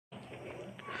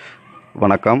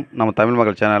வணக்கம். நம்ம தமிழ்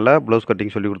மகள் சேனல்ல ப்ளவுஸ்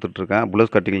கட்டிங் சொல்லிக் குடுத்துட்ருக்கேன்.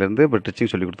 ப்ளவுஸ் கட்டிங்லேருந்து இப்போ ஸ்டிச்சிங்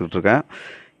சொல்லிக் குடுத்துட்ருக்கேன்.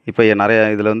 இப்போ நெறைய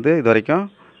இதில் வந்து இதுவரைக்கும்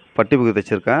பட்டி புகு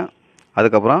தைச்சிருக்கேன்.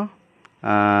 அதுக்கப்புறம்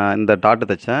இந்த டாட்டு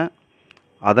தைச்சேன்.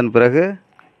 அதன் பிறகு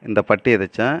இந்த பட்டியை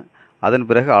தைச்சேன். அதன்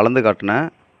பிறகு அளந்து காட்டினேன்.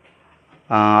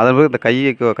 அதன் பிறகு இந்த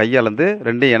கையை அளந்து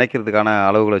 2யும் இணைக்கிறதுக்கான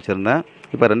அளவுகள் வச்சுருந்தேன்.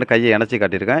 இப்போ 2 கையை இணைச்சி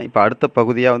காட்டியிருக்கேன். இப்போ அடுத்த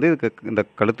பகுதியாக வந்து இதுக்கு இந்த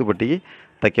கழுத்து பட்டிக்கு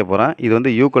தைக்க போகிறேன். இது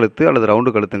வந்து யூ கழுத்து அல்லது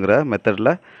ரவுண்டு கழுத்துங்கிற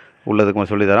மெத்தடில் உள்ளதுக்கு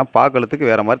சொல்லி தரேன். பா கழுத்துக்கு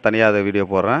வேறு மாதிரி தனியாக அதை வீடியோ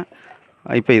போடுறேன்.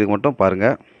 இப்போ இதுக்கு மட்டும்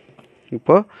பாருங்கள்.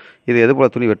 இப்போது இது எது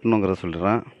போல் துணி வெட்டணுங்கிறத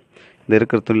சொல்லிடுறேன். இந்த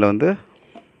இருக்கிற துணியில் வந்து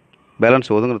பேலன்ஸ்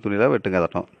ஒதுங்குற துணியில் வெட்டுங்க.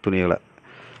 அதட்டும் துணிகளை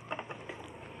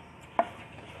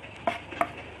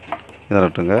இதை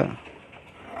வெட்டுங்க.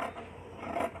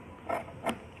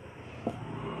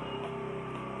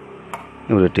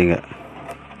 இப்படி வெட்டிங்க.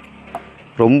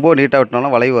 ரொம்ப நீட்டாக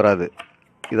வெட்டினாலும் வளைவு வராது.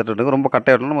 இதை வெட்டுங்க. ரொம்ப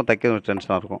கட்டையாக வெட்டினா நம்ம தைக்க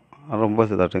டென்ஷனாக இருக்கும். ரொம்ப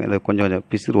இதாட்டுங்க. இதை கொஞ்சம் கொஞ்சம்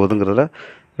பிசுறு ஒதுங்குறதுல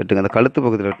வெட்டுங்க. அந்த கழுத்து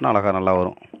பகுதியில் வெட்டினா அழகாக நல்லா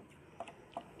வரும்.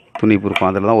 துணி இருக்கும்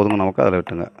அதில் தான் ஒதுங்க நமக்கு. அதில்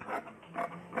வெட்டுங்க.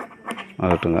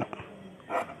 அதை வெட்டுங்க.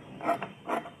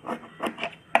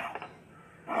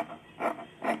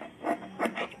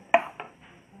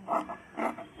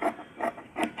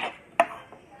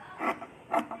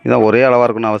 இதான் ஒரே அளவாக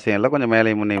இருக்கணும்னு அவசியம் இல்லை. கொஞ்சம்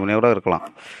மேலே முன்னே கூட இருக்கலாம்.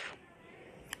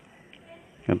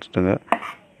 எடுத்துட்டுங்க.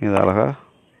 இது அழகாக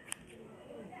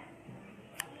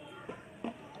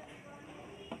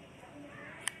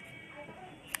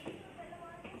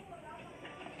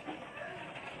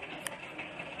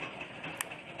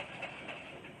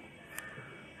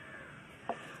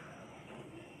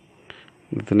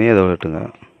இந்த துணியை இதை வெட்டுங்க.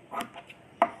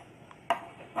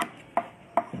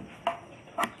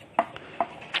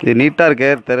 இது நீட்டாக இருக்கே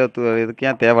இதுக்கு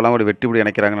ஏன் தேவையில்லாமல் அப்படி வெட்டி இப்படி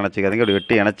இணைக்கிறாங்கன்னு நினச்சிக்காதீங்க. அப்படி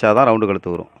வெட்டி இணைச்சா தான் ரவுண்டு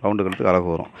கழுத்து வரும். ரவுண்டு கழுத்துக்கு அழகு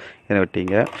வரும். இதை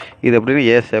வெட்டிங்க. இது எப்படின்னு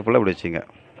ஷேப்பில் இப்படி வச்சுங்க.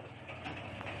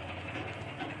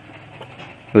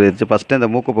 இப்படி வச்சு ஃபஸ்ட்டு இந்த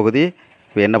மூக்கு பகுதி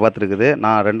இப்போ என்ன பார்த்துருக்குது.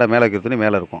 நான் 2 மேலே வைக்கிற துணி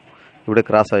மேலே இருக்கும். இப்படியே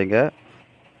கிராஸ் வைங்க.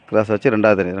 கிராஸ் வச்சு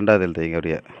ரெண்டாவது எழுத்துங்க.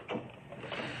 அப்படியே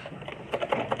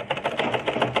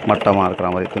மட்டமாக இருக்கிற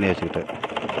மாதிரி துணி வச்சுக்கிட்டு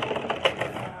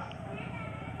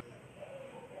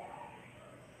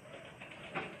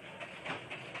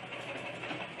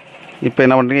இப்போ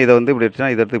என்ன பண்ணுறீங்க. இதை வந்து இப்படி வச்சுன்னா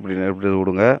இதை எடுத்து இப்படி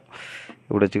விடுங்க.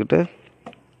 இப்படி வச்சுக்கிட்டு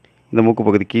இந்த மூக்கு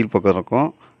பகுதி கீழ் பக்கம் இருக்கும்.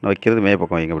 நான் வைக்கிறது மே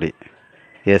பக்கம் வைங்க. இப்படி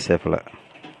ஷேப்பில்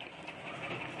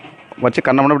வச்சு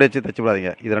கண்ணமண்ண இப்படி வச்சு தைச்சி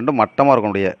விடாதீங்க. இது 2ம் மட்டமாக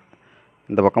இருக்கும். அப்படியே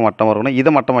இந்த பக்கம் மட்டமாக இருக்கணும். இதை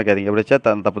மட்டமாக வைக்காதீங்க. இப்படி வச்சா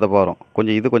தப்பாக வரும்.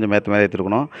 கொஞ்சம் மேலே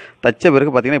ஏற்றிருக்கணும். தைச்ச பிறகு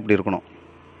பார்த்தீங்கன்னா இப்படி இருக்கணும்.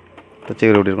 தைச்ச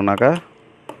பிறகு இப்படி இருக்கணும்னாக்கா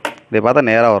இப்படி பார்த்தா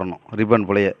நேராக வரணும். ரிப்பன்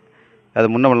போலையே அது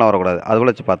முன்னெல்லாம் வரக்கூடாது. அதுபோல்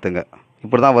வச்சு பார்த்துங்க.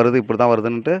 இப்படி தான்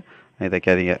வருதுன்னுட்டு நீங்கள்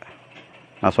தைக்காதீங்க.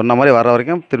 நான் சொன்ன மாதிரி வர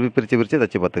வரைக்கும் திருப்பி பிரித்து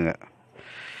தைச்சி பார்த்துங்க.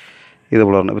 இது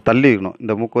போல் வரணும். இப்போ தள்ளி வைக்கணும்.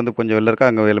 இந்த மூக்கு வந்து கொஞ்சம் வெளில இருக்கா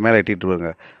அங்கே மேலே எட்டிகிட்டு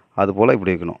வருங்க. அது போல்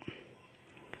இப்படி வைக்கணும்.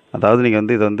 அதாவது நீங்கள்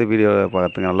வந்து இதை வந்து வீடியோ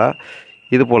பார்த்துங்க நல்லா.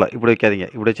 இது போல் இப்படி வைக்காதீங்க.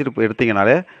 இப்படி வச்சுட்டு இப்போ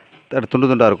எடுத்திங்கனாலே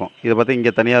துண்டாக இருக்கும். இதை பார்த்து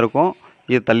இங்கே தனியாக இருக்கும்.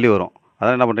 இது தள்ளி வரும்.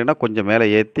 அதனால் என்ன பண்ணுறீங்கன்னா கொஞ்சம் மேலே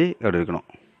ஏற்றி அப்படி வைக்கணும்.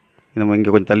 நம்ம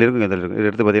இங்கே கொஞ்சம் தள்ளி இருக்கும், இங்கே தள்ளி இருக்கும். இது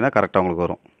எடுத்து பார்த்தீங்கன்னா கரெக்டாக உங்களுக்கு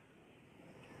வரும்.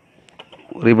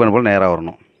 ரீபன் போல் நேராக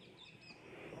வரணும்.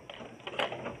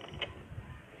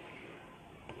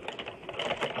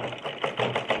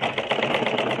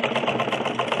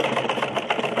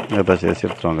 தைச்சி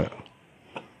எடுத்துருவாங்க.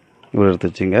 இப்படி எடுத்து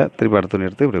வச்சுங்க. திருப்பி அடுத்த துணி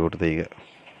எடுத்து இப்படி போட்டு தைங்க.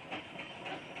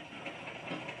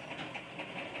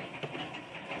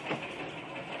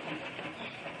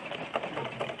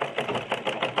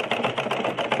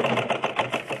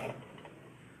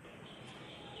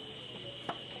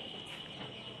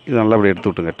 இது நல்லா இப்படி எடுத்து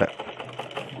விட்டுங்க.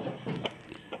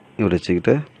 இப்படி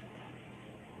வச்சுக்கிட்டு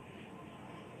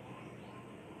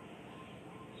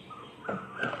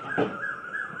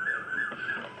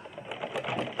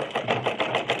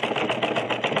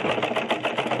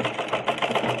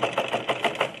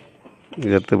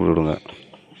இதை எடுத்து இப்படி விடுங்க.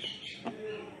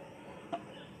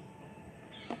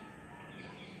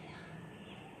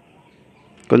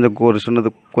 கொஞ்சம்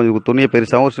கொஞ்சம் துணியை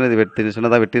பெருசாகவும் ஒரு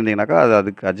சின்னதாக வெட்டியிருந்தீங்கன்னாக்கா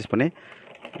அதுக்கு அட்ஜஸ்ட் பண்ணி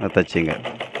தைச்சிங்க.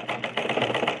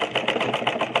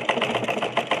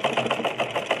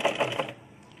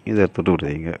 இதை எடுத்துட்டு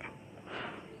விடுவீங்க.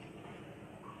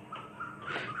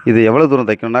 இது எவ்வளோ தூரம்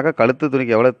தைக்கணுன்னாக்கா கழுத்து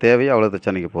துணிக்கு எவ்வளோ தேவையோ அவ்வளோ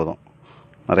தைச்சா நீங்கள் போதும்.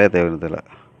 நிறைய தேவையில்லை.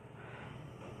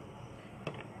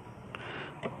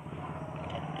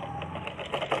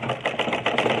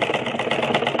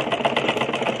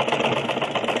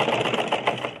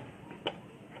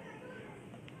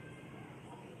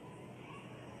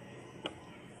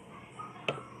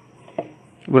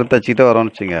 இப்படி தைச்சிக்கிட்டே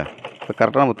வரோம்னு வச்சுங்க. இப்போ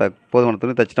கரெக்டாக நம்ம போதுமான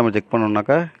துணி தைச்சி நம்ம செக்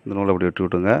பண்ணோம்னாக்கா இந்த நூலை அப்படி விட்டு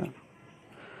விட்டுங்க.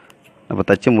 இப்போ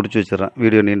தைச்சி முடிச்சு வச்சிடறேன்.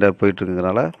 வீடியோ நீண்டாக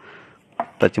போயிட்டுருக்குங்கிறனால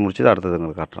தைச்சி முடிச்சுட்டு அடுத்தது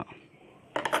உங்களுக்கு காட்டுறேன்.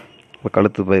 இப்போ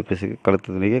கழுத்து பீஸுக்கு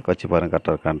கழுத்து துணிக்கு வச்சு பாருங்கள்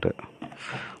கரெக்டாக இருக்கான்ட்டு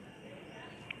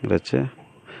வச்சு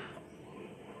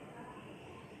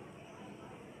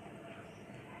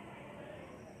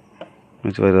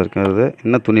மிச்சம் வரைக்கும் வருது.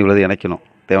 இன்னும் துணி உள்ளது இணைக்கணும்.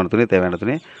 தேவையான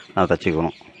துணி நான்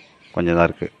தைச்சிக்கணும். கொஞ்சம் தான்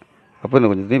இருக்குது. அப்போ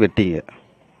இன்னும் கொஞ்சம் துணி வெட்டிங்க.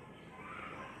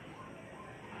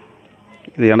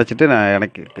 இது இணைச்சிட்டு நான்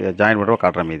எனக்கு ஜாயின் பண்ணுறப்ப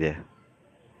காட்டுறேன் மீதியை.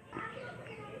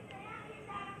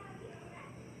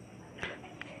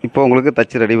 இப்போ உங்களுக்கு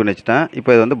தச்சு ரெடி பண்ணி வச்சுட்டேன். இப்போ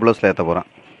இது வந்து ப்ளவுஸில் ஏற்ற போகிறேன்.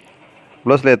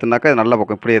 ப்ளவுஸில் ஏற்றுனாக்கா இது நல்ல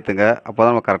பக்கம் இப்படி ஏற்றுங்க. அப்போ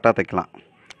தான் நம்ம கரெக்டாக தைக்கலாம்.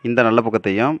 இந்த நல்ல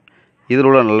பக்கத்தையும் இதில்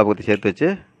உள்ள நல்ல பக்கத்தையும் சேர்த்து வச்சு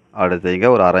அப்படி தைங்க.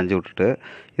 ஒரு அரைஞ்சி விட்டுட்டு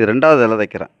இது 2வது இதில்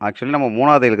தைக்கிறேன். ஆக்சுவலி நம்ம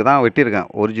 3வது தையலுக்கு தான் வெட்டியிருக்கேன்.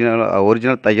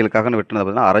 ஒரிஜினல் தையலுக்காக வெட்டினது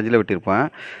பார்த்தீங்கன்னா அரைஞ்சில் வெட்டியிருப்பேன்.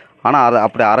 ஆனால் அது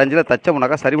அப்படி அரைஞ்சில்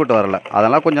தைச்சோம்னாக்கா சரிப்பட்டு வரல.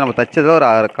 அதெல்லாம் கொஞ்சம் நம்ம தைச்சதில் ஒரு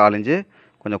 1/4 இன்ச்சு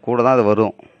கொஞ்சம் கூட தான் அது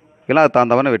வரும். இல்லை அது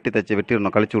தகுந்த மாதிரி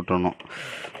வெட்டிடணும், கழிச்சு விட்டுறணும்.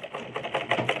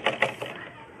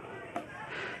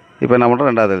 இப்போ என்ன பண்ணுறோம்,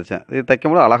 2வது தைச்சேன். இது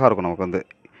தைக்கும்போது அழகாக இருக்கும் நமக்கு வந்து.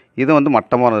 இது வந்து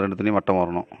மட்டமாக வரணும், 2 துணி மட்டமாக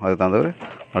வரணும். அதுக்கு தகுந்த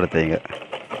அடுத்து தைங்க.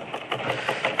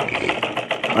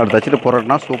 அப்படி தைச்சிட்டு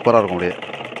போடுறதுனா சூப்பராக இருக்கும். அப்படியே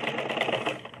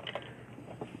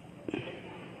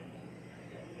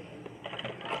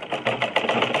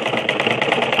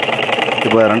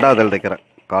இப்போ 2வது தைக்கிறேன்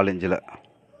 1/4 இன்ச்சில்.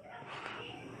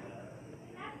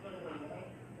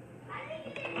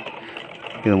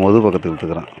 இது பக்கத்துக்கு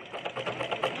எடுத்துக்கிறேன்.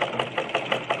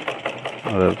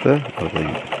 அதை எடுத்து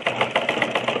தைங்க.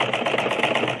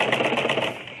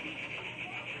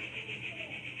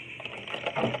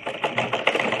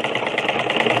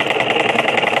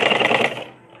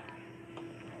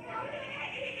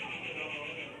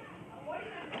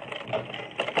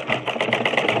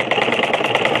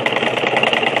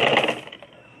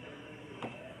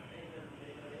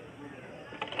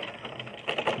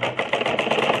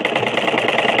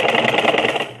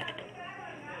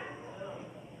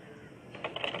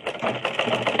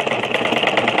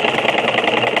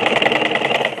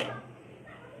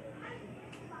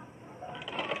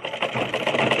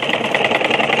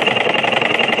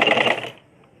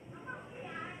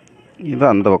 இதை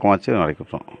அந்த பக்கமாச்சு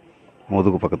நடக்கட்டும்,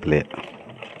 முதுகு பக்கத்துலேயே.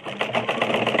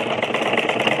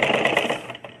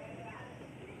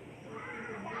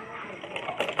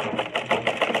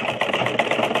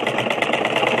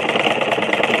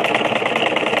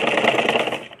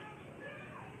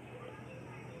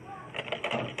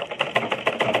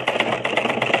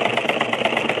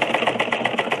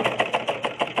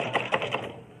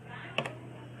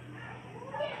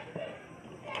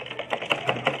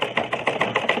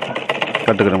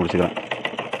 கட்டுக்கடை முடிச்சுக்கிறேன்.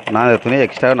 நான் இந்த துணியை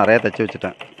எக்ஸ்ட்ராவாக நிறையா தைச்சி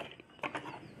வச்சுட்டேன்.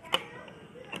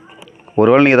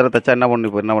 ஒருவேளை நீங்கள் இதெல்லாம் தைச்சா என்ன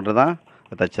பண்ணுறதா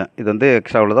தைச்சேன். இது வந்து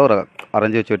எக்ஸ்ட்ரா உள்ளதாக ஒரு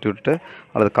அரைஞ்சி வச்சு வெட்டி விட்டுட்டு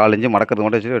அல்லது 1/4 இன்ச்சு மடக்கிறது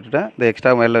மட்டும் வச்சு விட்டுட்டேன். இந்த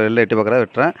எக்ஸ்ட்ரா வெளில எட்டி பார்க்குறதா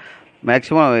வெட்டுறேன்.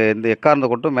 மேக்ஸிமம் இந்த எக்கார்ந்த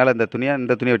கொட்டும் மேலே இந்த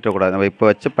துணியை வெட்டக்கூடாது. நம்ம இப்போ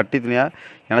வச்சு பட்டி துணியாக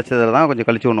இணைச்சதில் தான் கொஞ்சம்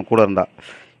கழிச்சு ஒன்று கூட இருந்தால்.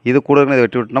 இது கூட இருந்து இதை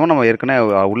வெட்டி விட்டோம்னா நம்ம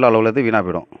ஏற்கனவே உள்ள அளவில் இது வீணாக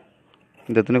போயிடும்.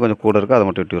 இந்த துணி கொஞ்சம் கூட இருக்குது, அதை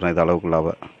மட்டும் வெட்டி விட்றேன். இது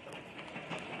அளவுக்குள்ளாக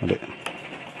அப்படி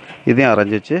இதையும்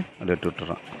அரைஞ்சி வச்சு அப்படி வெட்டி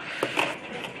விட்டுறேன்.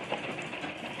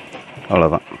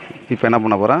 அவ்வளோதான். இப்போ என்ன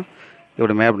பண்ண போகிறேன்,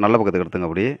 இப்படி நல்ல பக்கத்துக்கு எடுத்துங்க.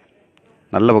 அப்படி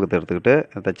நல்ல பக்கத்தை எடுத்துக்கிட்டு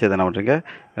தைச்சது என்ன பண்ணுறீங்க,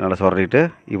 நல்லா சொரட்டிட்டு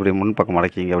இப்படி முன்பக்கம்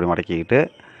மடக்கிங்க. அப்படி மடக்கிக்கிட்டு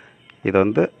இதை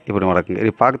வந்து இப்படி மடக்குங்க.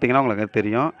 இது பார்த்திங்கன்னா உங்களுக்கு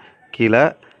தெரியும், கீழே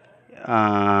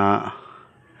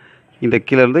இந்த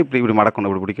கீழேருந்து இப்படி மடக்கணும்,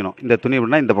 இப்படி பிடிக்கணும். இந்த துணி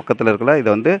எப்படின்னா இந்த பக்கத்தில் இருக்கல, இதை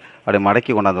வந்து அப்படியே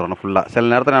மடக்கி கொண்டாந்து வரணும் ஃபுல்லாக. சில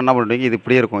நேரத்தில் என்ன பண்ணுவீங்க, இது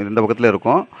இப்படியே இருக்கும், இது இந்த பக்கத்தில்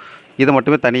இருக்கும், இதை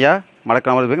மட்டுமே தனியாக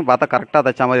மடக்கிற மாதிரி இருப்பீங்க. பார்த்தா கரெக்டாக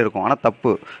தைச்ச மாதிரி இருக்கும், ஆனால்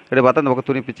தப்பு. இப்படி பார்த்தா இந்த பக்கம்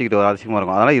துணி பிச்சுக்கிட்டு வர அதிகமாக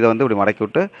இருக்கும். அதனால் இதை வந்து இப்படி மடக்கி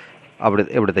விட்டு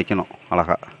இப்படி தைக்கணும்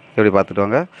அழகாக. எப்படி பார்த்துட்டு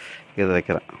வாங்க, இதை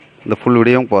தைக்கிறேன். இந்த ஃபுல்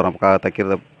வீடியோவும் போகிறோம்,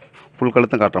 தைக்கிறத ஃபுல்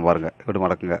கழுத்தும் காட்டுறேன் பாருங்கள். இப்படி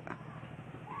மடக்குங்க.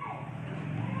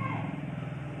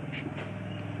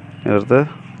 எடுத்து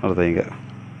தைங்க.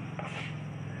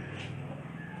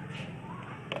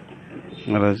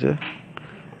 வச்சு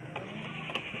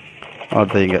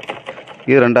தைங்க.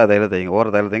 இது 2வது தையல் தைங்க. ஓர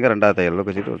தையல் தைங்க, 2வது தையல்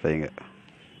வச்சுட்டு தைங்க.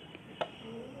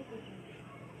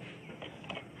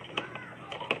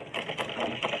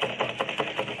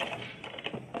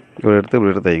 இப்படி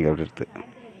எடுத்து தைங்க. அப்படி எடுத்து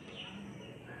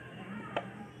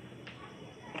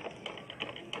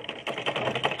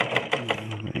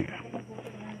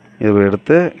இப்படி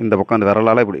எடுத்து இந்த பக்கம் அந்த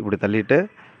விரலால் இப்படி தள்ளிட்டு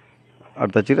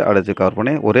அடுத்து தைச்சிட்டு அடிச்சு கவர்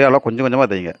பண்ணி ஒரே அளவு கொஞ்சம் கொஞ்சமாக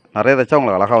தைங்க. நிறைய தைச்சா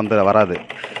உங்களுக்கு அழகாக வந்து வராது,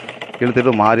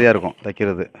 இழுத்துட்டு மாறியாக இருக்கும்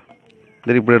தைக்கிறது.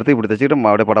 சரி, இப்படி எடுத்து இப்படி தைச்சிக்கிட்டு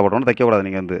அப்படியே படப்படணும் தைக்கக்கூடாது.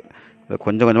 நீங்கள் வந்து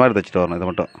கொஞ்சம் கொஞ்சமாக தைச்சிட்டு வரணும். இதை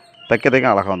மட்டும்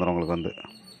தைக்க அழகாக வந்துடும் உங்களுக்கு வந்து.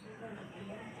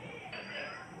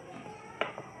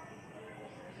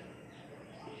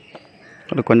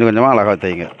 கொஞ்சம் கொஞ்சமாக அழகாக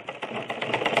தைங்க.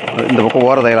 இந்த பக்கம்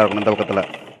ஓர தையலாக இருக்கணும்.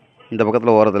 இந்த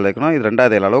பக்கத்தில் ஓர தையல் வைக்கணும். இது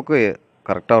 2வது தையல் அளவுக்கு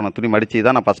கரெக்டாக வரணும். துணி மடித்து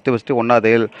தான் நான் ஃபஸ்ட்டு 1வது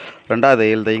தையல் 2வது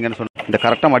தையல் தைங்கன்னு சொன்னேன். இந்த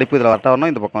கரெக்டாக மடிப்பு இதில் கரெக்டாக வரணும்.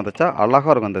 இந்த பக்கம் தைச்சா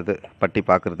அழகாக இருக்கும் அந்த இது பட்டி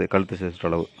பார்க்குறது கழுத்து சுற்ற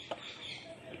அளவு.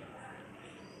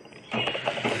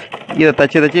 இதை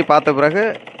தைச்சி பார்த்த பிறகு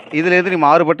இதுலேருந்து நீ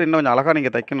மாறுபட்டு இன்னும் கொஞ்சம் அழகாக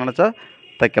நீங்கள் தைக்கணும்னு நினச்சா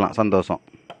தைக்கலாம், சந்தோஷம்.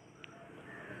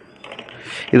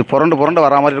 இது புரண்டு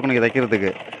வரா மாதிரி இருக்கும் நீங்கள்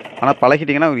தைக்கிறதுக்கு. ஆனால்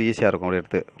பழகிட்டிங்கன்னா உங்களுக்கு ஈஸியாக இருக்கும். அப்படி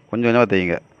எடுத்து கொஞ்சம் கொஞ்சமாக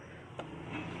தைங்க.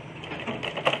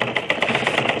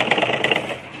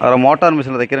 அதில் மோட்டார்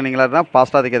மிஷினில் தைக்கிறீங்களா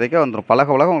ஃபாஸ்ட்டாக தைக்க வந்துடும்.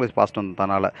 பழக உங்களுக்கு ஃபாஸ்ட் வந்து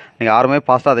தனால். நீங்கள் யாருமே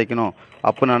ஃபாஸ்ட்டாக தைக்கணும்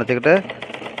அப்படின்னு நினச்சிக்கிட்டு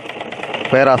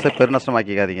பேராசை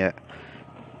பெருநஷ்டமாக்கிக்காதீங்க.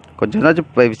 கொஞ்சம்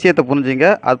ஏதாச்சும் விஷயத்தை புரிஞ்சுங்க.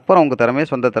 அப்புறம் உங்கள் திறமையை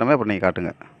சொந்த திறமையை அப்படி நீங்கள்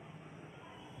காட்டுங்க.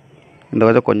 இந்த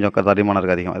வயதை கொஞ்சம் தடிமானம்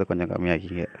இருக்குது அதிகம், அது கொஞ்சம்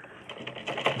கம்மியாக்கிங்க.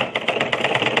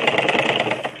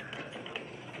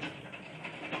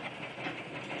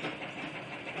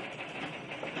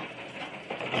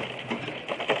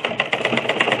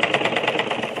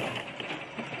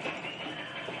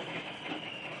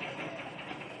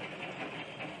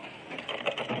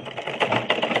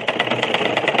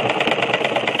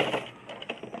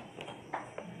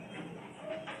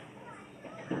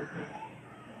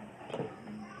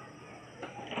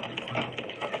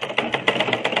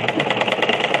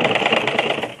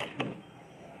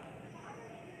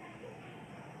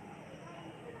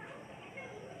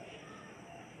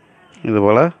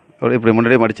 இதுபோல் இப்படி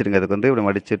முன்னாடியே மடிச்சிடுங்க. அதுக்கு வந்து இப்படி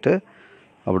மடிச்சுட்டு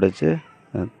அப்படி வச்சு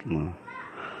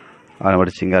அதை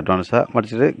மடிச்சிங்க. அட்வான்ஸாக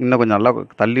மடிச்சுட்டு இன்னும் கொஞ்சம் நல்லா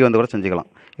தள்ளி வந்து கூட செஞ்சுக்கலாம்.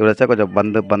 இப்படி வச்சா கொஞ்சம்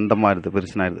பந்தமாகிடுது,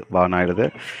 பெருசுனாகிடுது, பாவனாகிடுது.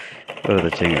 இப்படி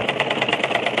வச்சுங்க.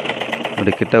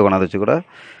 இப்படி கிட்ட கொண்டாந்து வச்சு கூட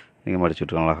நீங்கள் மடிச்சு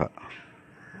விட்டுருங்க. அழகா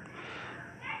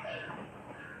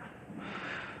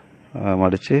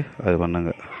மடித்து அது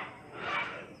பண்ணுங்க.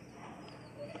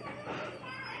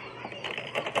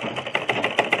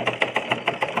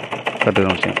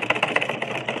 கட்டுக்கணும்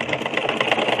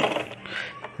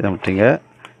இதை விட்டீங்க.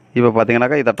 இப்போ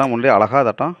பார்த்தீங்கன்னாக்கா தட்டம் முன்னாடி அழகாக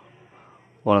தட்டம்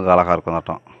உனக்கு அழகாக இருக்கும்.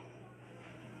 தட்டம்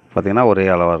பார்த்திங்கன்னா ஒரே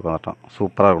அளவாக இருக்கும். தட்டம்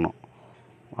சூப்பராக இருக்கணும்,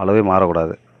 அளவே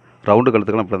மாறக்கூடாது. ரவுண்டு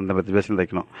கழுத்துக்கெல்லாம் இப்போ இந்த பேசில்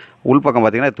தைக்கணும். உள் பக்கம்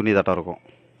பார்த்திங்கன்னா துணி தட்டம் இருக்கும்,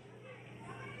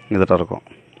 இந்த தட்டம் இருக்கும்.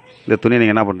 இந்த துணியை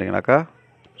நீங்கள் என்ன பண்ணுறீங்கனாக்கா,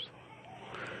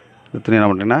 இந்த துணி என்ன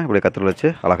பண்ணுறீங்கன்னா இப்படி கத்திரில் வச்சு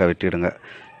அழகாக வெட்டிவிடுங்க.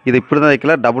 இது இப்படி தான்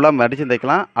தைக்கல, டபுளாக மடித்து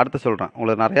தைக்கலாம். அடுத்து சொல்கிறேன்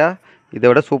உங்களுக்கு நிறையா இதை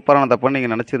விட சூப்பரான தப்புன்னு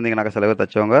நீங்கள் நினச்சிருந்தீங்கனாக்கா சில பேர்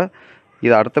தைச்சவங்க.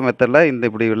 இது அடுத்த மெத்தடில் இந்த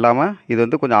இப்படி இல்லாமல் இது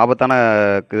வந்து கொஞ்சம் ஆபத்தான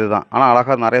இது தான். ஆனால்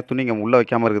அழகாக நிறையா துணி இங்கே உள்ளே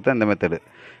வைக்காமல் இருக்குது இந்த மெத்தடு.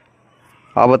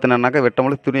 ஆபத்து என்னன்னாக்கா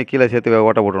வெட்டமுள்ள துணியை கீழே சேர்த்து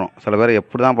ஓட்ட போட்டுரும். சில பேர்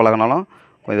எப்படி தான் பழகினாலும்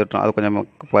கொஞ்சம் வெட்டணும். அது கொஞ்சம்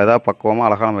ஏதாவது பக்குவமாக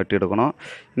அழகாக நம்ம வெட்டி எடுக்கணும்.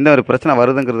 இந்த ஒரு பிரச்சனை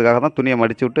வருதுங்கிறதுக்காக தான் துணியை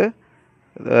மடித்து விட்டு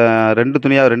ரெண்டு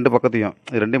துணியாக ரெண்டு பக்கத்தையும்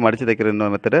ரெண்டையும் மடித்து தைக்கிற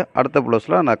இன்னொரு மெத்தடு. அடுத்த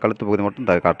ப்ளவுஸில் நான் கழுத்து பகுதி மட்டும்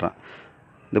காட்டுறேன்.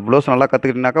 இந்த ப்ளவுஸ் நல்லா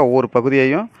கற்றுக்கிட்டீங்கன்னாக்கா ஒவ்வொரு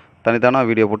பகுதியையும் தனித்தான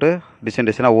வீடியோ போட்டு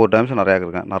டிசைனாக ஒவ்வொரு டைம்ஸ் நிறையா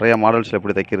இருக்கேன். நிறையா மாடல்ஸில்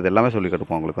எப்படி தைக்கிறது எல்லாமே சொல்லி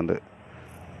கொடுப்போம் உங்களுக்கு வந்து.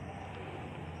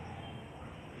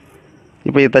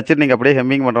 இப்போ இது தைச்சிட்டு நீங்கள் அப்படியே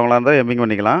ஹெம்மிங் பண்ணுறவங்களா இருந்தால் ஹெம்மிங்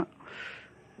பண்ணிக்கலாம்.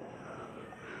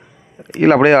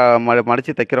 இல்லை அப்படியே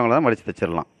மடித்து தைக்கிறவங்களா தான் மடித்து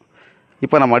தைச்சிடலாம்.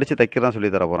 இப்போ நான் மடித்து தைக்கிறதான்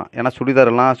சொல்லி தர போகிறேன். ஏன்னா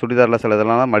சுடிதாரில் சில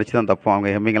இதெல்லாம் மடித்து தான் தைப்போம்,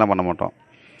 அவங்க ஹெம்மிங்லாம் பண்ண மாட்டோம்.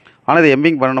 ஆனால் இது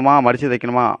ஹெம்மிங் பண்ணணுமா மடித்து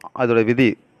தைக்கணுமா அதோட விதி,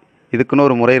 இதுக்குன்னு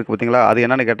ஒரு முறை இருக்குது பார்த்தீங்களா. அது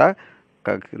என்னென்னு கேட்டால்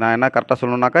நான் என்ன கரெக்டாக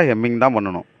சொல்லணுன்னாக்கா ஹெம்மிங் தான்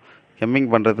பண்ணணும். ஹெம்மிங்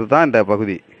பண்ணுறது தான் இந்த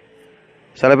பகுதி.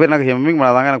 சில பேர் எனக்கு ஹெம்மிங்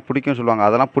பண்ணாதாங்க எனக்கு பிடிக்கும்னு சொல்லுவாங்க.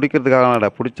 அதெல்லாம் பிடிக்கிறதுக்காக இல்லை,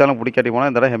 பிடிச்சாலும் பிடிக்காட்டி போனால்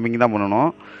இந்த தடவை ஹெம்மிங் தான் பண்ணணும்.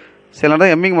 சில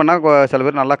நேரம் ஹெம்மிங் பண்ணால் சில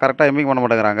பேர் நல்லா கரெக்டாக ஹெம்மிங் பண்ண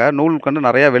மாட்டேங்கிறாங்க. நூல் கண்டு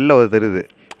நிறையா வெளில தெரியுது.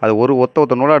 அது ஒரு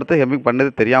ஒத்த நூலாக எடுத்து ஹெம்மிங்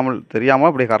பண்ணது தெரியாமல்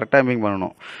அப்படி கரெக்டாக ஹெம்மிங்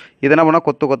பண்ணணும். இது என்ன பண்ணால்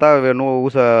கொத்தாக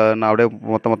ஊசை நான் அப்படியே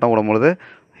மொத்தம் விடும்பொழுது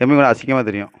ஹெம்மிங் பண்ண அசிங்கமாக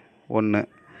தெரியும் ஒன்று.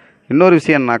 இன்னொரு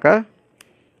விஷயம் என்னாக்கா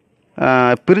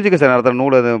பிரிஞ்சுக்க சில நேரத்தில்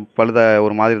நூல் அது பழுத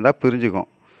ஒரு மாதிரி இருந்தால் பிரிஞ்சுக்கும்.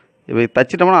 இப்போ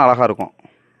தைச்சிட்டோம்னா அழகாக இருக்கும்.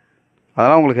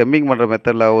 அதனால் உங்களுக்கு ஹெம்மிங் பண்ணுற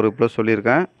மெத்தடில் ஒரு ப்ளஸ்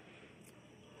சொல்லியிருக்கேன்.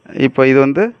 இப்போ இது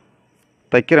வந்து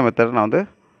தைக்கிற மெத்தட் நான் வந்து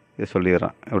இது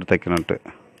சொல்லிடுறேன் எப்படி தைக்கணுன்ட்டு.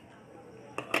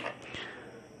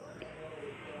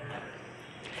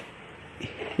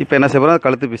 இப்போ என்ன செய்ய போகிறேன்,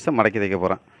 கழுத்து பீஸை மடக்கி தைக்க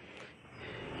போகிறேன்.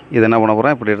 இது என்ன பண்ண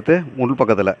போகிறேன், இப்படி எடுத்து முள்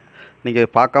பக்கத்தில்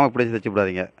நீங்கள் பார்க்காம இப்படி வச்சு தைச்சி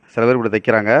விடாதீங்க. சில பேர் இப்படி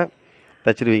தைக்கிறாங்க,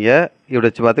 தைச்சிடுவீங்க. இப்படி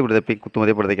வச்சு பார்த்து இப்படி தைப்பி குத்து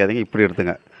மதியம் இப்படி தைக்காதீங்க. இப்படி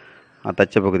எடுத்துங்க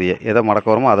தைச்ச பகுதியை எதை மடக்க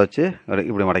வருமோ அதை வச்சு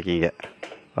இப்படி மடக்கிங்க.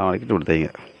 மடக்கிட்டு இப்படி தைங்க.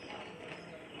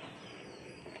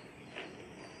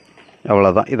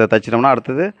 அவ்வளோதான். இதை தைச்சிட்டோம்னா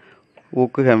அடுத்தது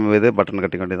ஊக்கு இது பட்டன்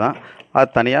கட்டிக்க வேண்டியதான்.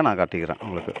 அது தனியாக நான் காட்டிக்கிறேன்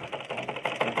உங்களுக்கு.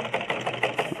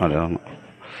 அவ்வளோ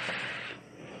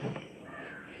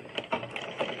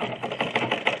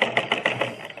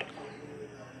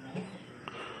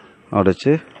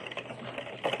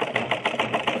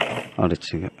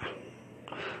அடிச்சுங்க.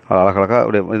 அழகழகாக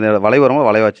அப்படி இந்த வளைவு வரும்போது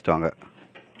வளைய வச்சுட்டு வாங்க.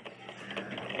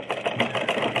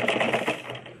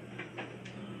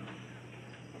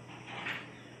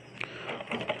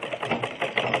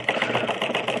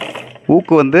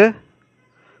 ஊக்கு வந்து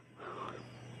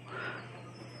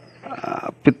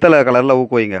பித்தளை கலரில்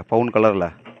ஊக்கு வைங்க, பவுன் கலரில்.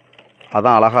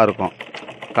 அதான் அழகாக இருக்கும்.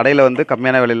 கடையில் வந்து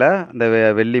கம்மியான விலையில் இந்த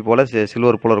வெள்ளி போல்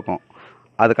சில்வர் போல் இருக்கும்.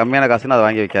 அது கம்மியான காசுன்னு அதை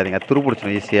வாங்கி வைக்காதீங்க, துரு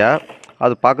பிடிச்சிடும் ஈஸியாக.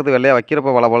 அது பார்க்கறது வெள்ளையாக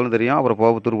வைக்கிறப்ப பளபளன்னு தெரியும், அப்புறம்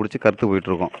போக துரு பிடிச்சி கருத்து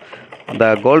போயிட்டுருக்கும். அந்த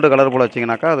கோல்டு கலர் போல்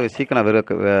வச்சிங்கனாக்கா அது சீக்கிரம்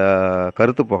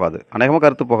கருத்து போகாது, அநேகமாக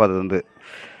கருத்து போகாது. அது வந்து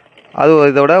அது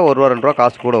இதை விட ₹1 ₹2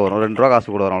 காசு கூட வரும், ₹2 காசு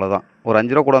கூட வரும், அவ்வளோதான். ஒரு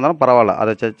 ₹5 கூட வந்தாலும் பரவாயில்ல.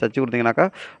 அதை தச்சு கொடுத்தீங்கன்னாக்கா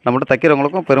நம்மகிட்ட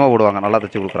தைக்கிறவங்களுக்கும் பெருமைப்படுவாங்க, நல்லா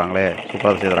தைச்சி கொடுக்குறாங்களே,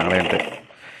 சூப்பராக செய்கிறாங்களேன்ட்டு.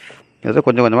 இதை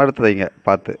கொஞ்சம் கொஞ்சமாக எடுத்து தைங்க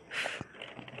பார்த்து.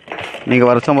 நீங்கள்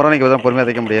வருஷம் முறை நீங்கள் எதுவும் பொறுமையாக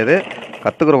தைக்க முடியாது,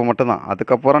 கற்றுக்கிறப்ப மட்டும்தான்.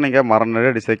 அதுக்கப்புறம் நீங்கள் மரம்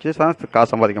நிறைய டிசைன் வச்சு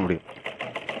காசு சம்பாதிக்க முடியும்.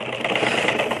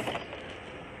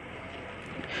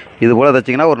 இது போல்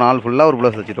தைச்சிங்கன்னா ஒரு நாள் ஃபுல்லாக ஒரு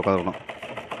ப்ளவுஸ் தைச்சிட்டு உட்காந்துக்கணும்.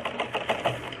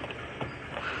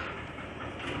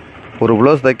 ஒரு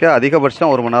ப்ளவுஸ் தைக்க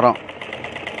அதிகபட்சம் 1 மணி நேரம்,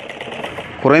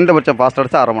 குறைந்தபட்சம் ஃபாஸ்ட்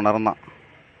அடித்தா அரை மணி நேரம் தான்.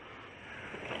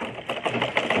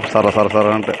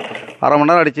 சரன்ட்டு அரை மணி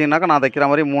நேரம் அடிச்சிங்கனாக்கா நான் தைக்கிற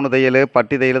மாதிரி 3 தையல்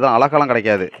பட்டி தையல் தான், அழகாலாம்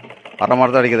கிடைக்காது. அரை மணி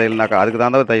நேரத்தில் அடிக்க தையல்னாக்கா அதுக்கு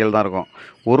தகுந்த தையல் தான் இருக்கும்.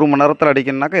 1 மணி நேரத்தில்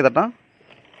அடிக்கணுனாக்கா இதெல்லாம்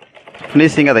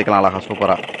ஃபினிஷிங்காக தைக்கலாம் அழகாக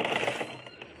சூப்பராக.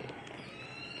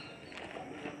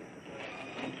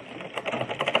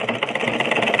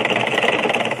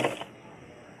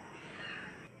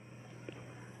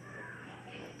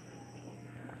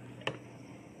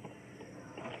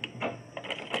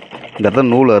 இந்த இடத்துல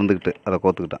நூல் அறுந்துக்கிட்டு அதை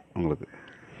கோத்துக்கிட்டேன் உங்களுக்கு.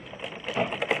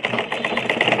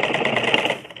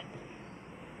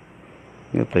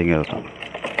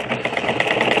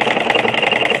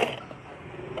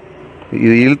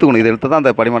 இது இழுத்துக்கணும், இது இழுத்து தான்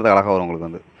அந்த படிமரத்துக்கு அழகாக வரும் உங்களுக்கு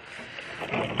வந்து.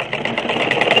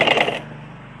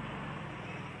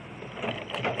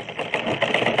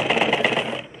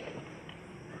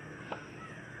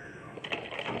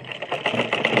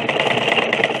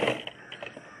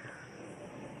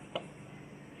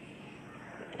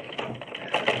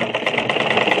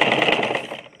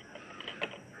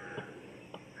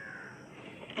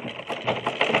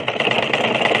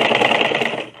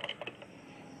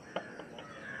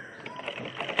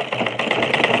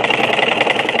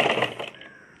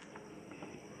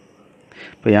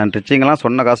 இப்போ என் ஸ்டிச்சிங்கெலாம்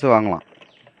சொன்ன காசு வாங்கலாம்.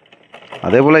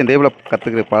 அதே போல் இதே போல்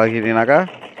கற்றுக்கிற பழகிட்டீங்கனாக்கா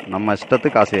நம்ம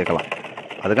இஷ்டத்துக்கு காசு கேட்கலாம்.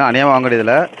 அதுக்காக அநியாயம் வாங்க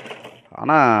வேண்டியதில்லை,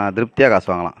 ஆனால் திருப்தியாக காசு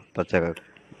வாங்கலாம். தச்ச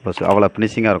ப்ளஸ் அவ்வளோ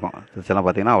ஃபினிஷிங்காக இருக்கும். தச்செல்லாம்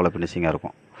பார்த்தீங்கன்னா அவ்வளோ ஃபினிஷிங்காக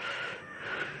இருக்கும்.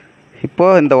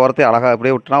 இப்போது இந்த ஓரத்தை அழகாக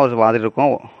இப்படியே விட்டுனா ஒரு மாதிரி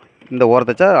இருக்கும், இந்த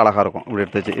ஓரத்தை தைச்சா அழகாக இருக்கும். இப்படி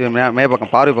எடுத்து வச்சு இது மே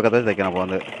பக்கம் பார்வை பக்கத்தை தைக்கணும். இப்போ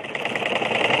வந்து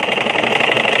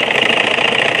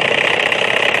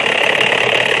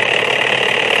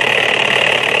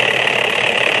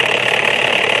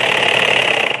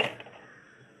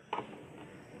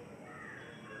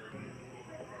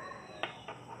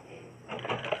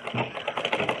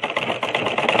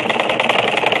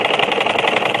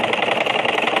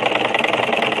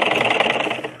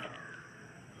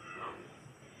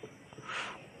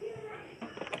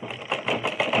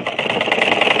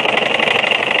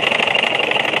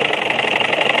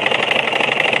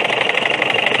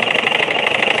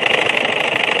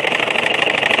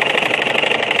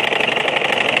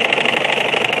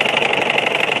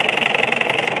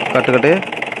கட்டுக்கட்டு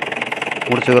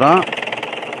முடிச்சுக்கிறோம்,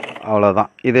 அவ்வளோதான்.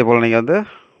 இதே போல் நீங்கள் வந்து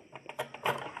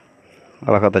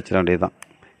அழகாக தைச்சிட வேண்டியது தான்.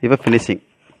 இப்போ ஃபினிஷிங்,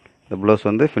 இந்த ப்ளவுஸ்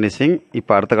வந்து ஃபினிஷிங்.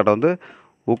 இப்போ அடுத்த கட்டம் வந்து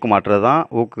ஊக்கு மாட்டுறது தான்.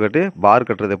 ஊக்கு கட்டி பார்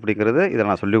கட்டுறது எப்படிங்கிறது இதை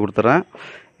நான் சொல்லி கொடுத்துட்றேன்,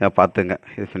 பார்த்துங்க.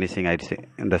 இது ஃபினிஷிங் ஆகிடுச்சு.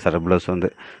 இந்த ப்ளவுஸ்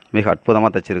வந்து மிக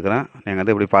அற்புதமாக தைச்சிருக்கிறேன். நீங்கள்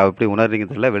வந்து எப்படி உணர்றீங்க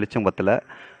தெரியல, வெளிச்சம் பத்தில்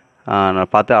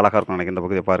நான் பார்த்து அழகாக இருக்கும் எனக்கு. இந்த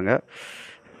பகுதியை பாருங்கள்,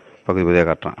 பகுதியாக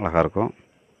காட்டுறேன், அழகாக இருக்கும்.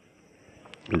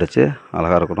 தைச்சு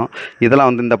அழகாக இருக்கணும். இதெல்லாம்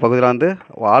வந்து இந்த பகுதியில் வந்து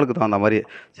ஆளுக்கு தகுந்த மாதிரி,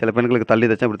 சில பெண்களுக்கு தள்ளி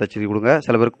தைச்சா இப்படி தைச்சி கொடுங்க,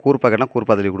 சில பேருக்கு கூர்ப்பா கேட்டால்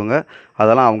கூர்ப்பா தள்ளி கொடுங்க.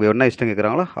 அதெல்லாம் அவங்க என்ன இஷ்டம்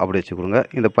கேட்குறாங்களோ அப்படி வச்சு கொடுங்க.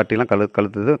 இந்த பட்டிலாம்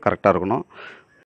கழுத்து கரெக்டாக இருக்கணும்.